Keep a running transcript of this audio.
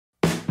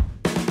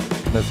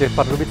Dnes je v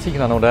Pardubicích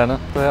Nanoden,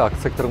 to je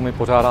akce, kterou my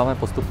pořádáme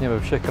postupně ve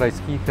všech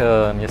krajských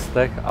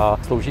městech a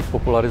slouží k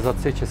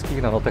popularizaci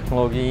českých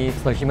nanotechnologií.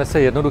 Snažíme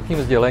se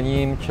jednoduchým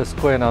sdělením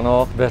Česko je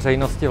nano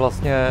veřejnosti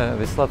vlastně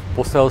vyslat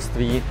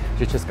poselství,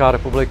 že Česká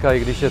republika, i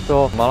když je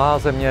to malá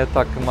země,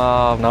 tak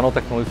má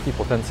nanotechnologický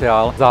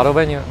potenciál.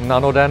 Zároveň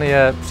Nanoden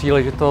je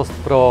příležitost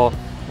pro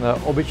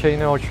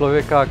obyčejného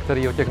člověka,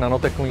 který o těch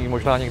nanotechnologiích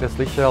možná někde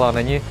slyšel a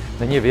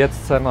není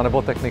vědcem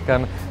nebo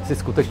technikem, si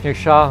skutečně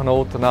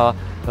šáhnout na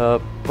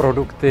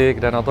produkty,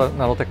 kde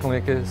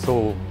nanotechnologie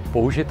jsou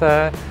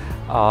použité,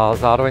 a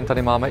zároveň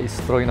tady máme i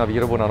stroj na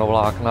výrobu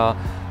nanovlákna,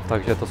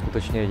 takže je to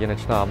skutečně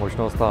jedinečná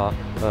možnost a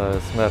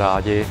jsme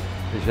rádi,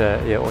 že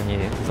je o ní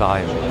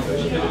zájem.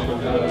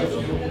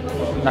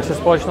 Naše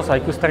společnost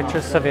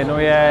iQstructure se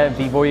věnuje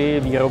vývoji,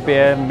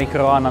 výrobě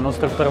mikro- a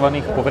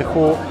nanostrukturovaných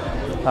povrchů,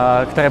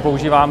 které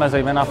používáme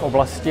zejména v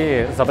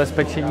oblasti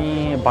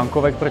zabezpečení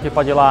bankovek proti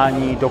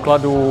padělání,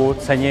 dokladů,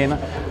 cenin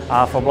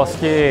a v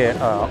oblasti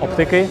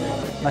optiky.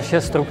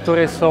 Naše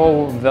struktury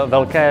jsou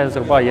velké,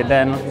 zhruba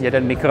 1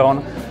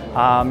 mikron,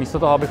 a místo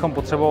toho, abychom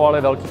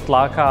potřebovali velký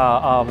tlak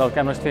a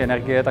velké množství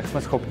energie, tak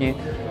jsme schopni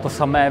to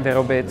samé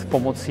vyrobit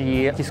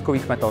pomocí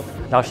tiskových metod.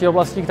 Další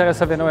oblastí, které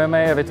se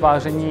věnujeme, je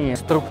vytváření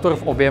struktur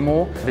v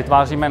objemu.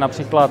 Vytváříme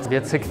například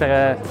věci,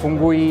 které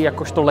fungují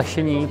jakožto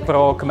lešení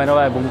pro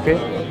kmenové buňky.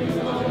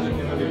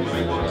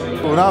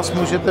 U nás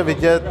můžete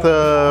vidět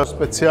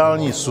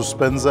speciální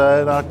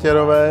suspenze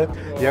nátěrové,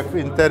 jak v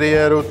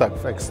interiéru, tak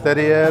v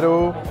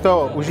exteriéru.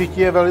 To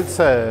užití je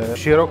velice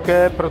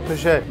široké,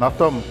 protože na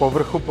tom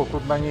povrchu,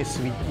 pokud na něj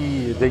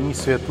svítí denní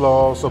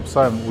světlo s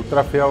obsahem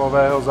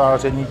ultrafialového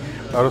záření,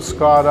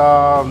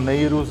 rozkládá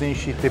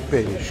nejrůznější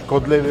typy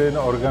škodlivin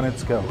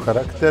organického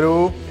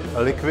charakteru,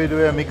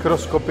 likviduje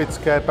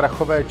mikroskopické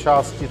prachové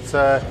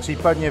částice,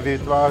 případně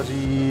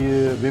vytváří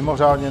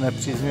mimořádně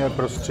nepříznivé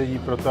prostředí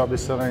pro to, aby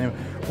se na něm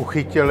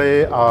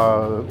uchytili a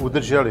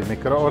udrželi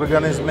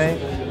mikroorganismy.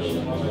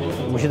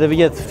 Můžete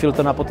vidět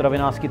filtr na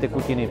potravinářské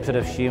tekutiny,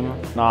 především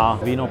na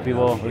víno,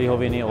 pivo,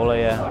 lihoviny,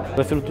 oleje.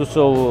 Ve filtru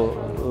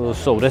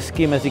jsou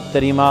desky, mezi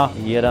kterými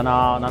je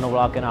daná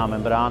nanovlákená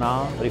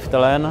membrána,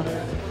 riftelen.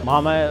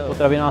 Máme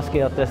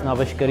potravinářský atest na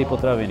veškeré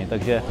potraviny,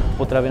 takže v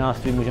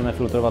potravinářství můžeme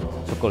filtrovat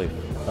cokoliv.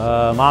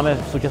 Máme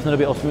v současné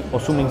době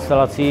 8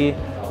 instalací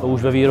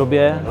už ve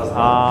výrobě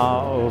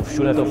a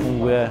všude to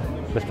funguje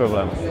bez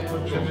problémů.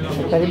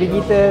 Tady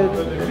vidíte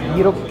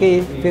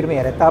výrobky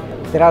firmy Retap,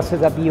 která se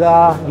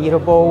zabývá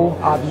výrobou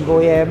a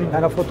vývojem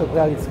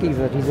nanofotokatalytických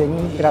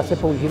zařízení, která se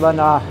používá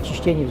na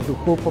čištění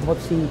vzduchu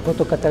pomocí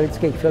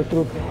fotokatalytických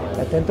filtrů.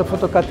 Tento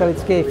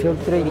fotokatalytický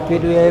filtr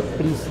likviduje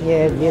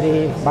plísně,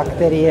 viry,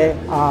 bakterie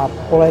a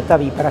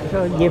polétavý prach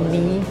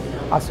jemný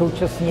a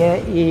současně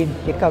i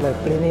těkavé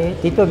plyny.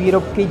 Tyto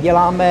výrobky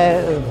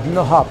děláme v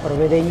mnoha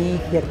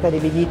provedeních, jak tady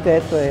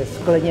vidíte, to je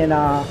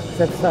skleněná,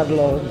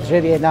 zrcadlo,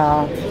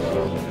 dřevěná.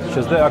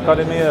 ČSD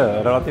Akademie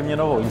je relativně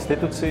novou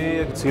institucí.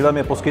 Cílem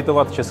je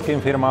poskytovat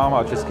českým firmám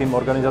a českým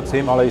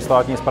organizacím, ale i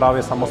státní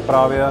správě,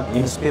 samosprávě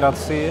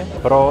inspiraci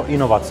pro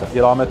inovace.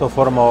 Děláme to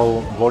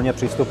formou volně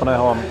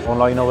přístupného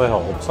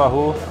onlineového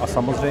obsahu a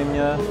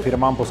samozřejmě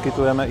firmám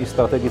poskytujeme i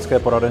strategické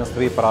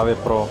poradenství právě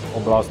pro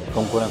oblast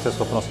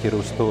konkurenceschopnosti,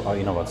 růstu a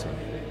inovací.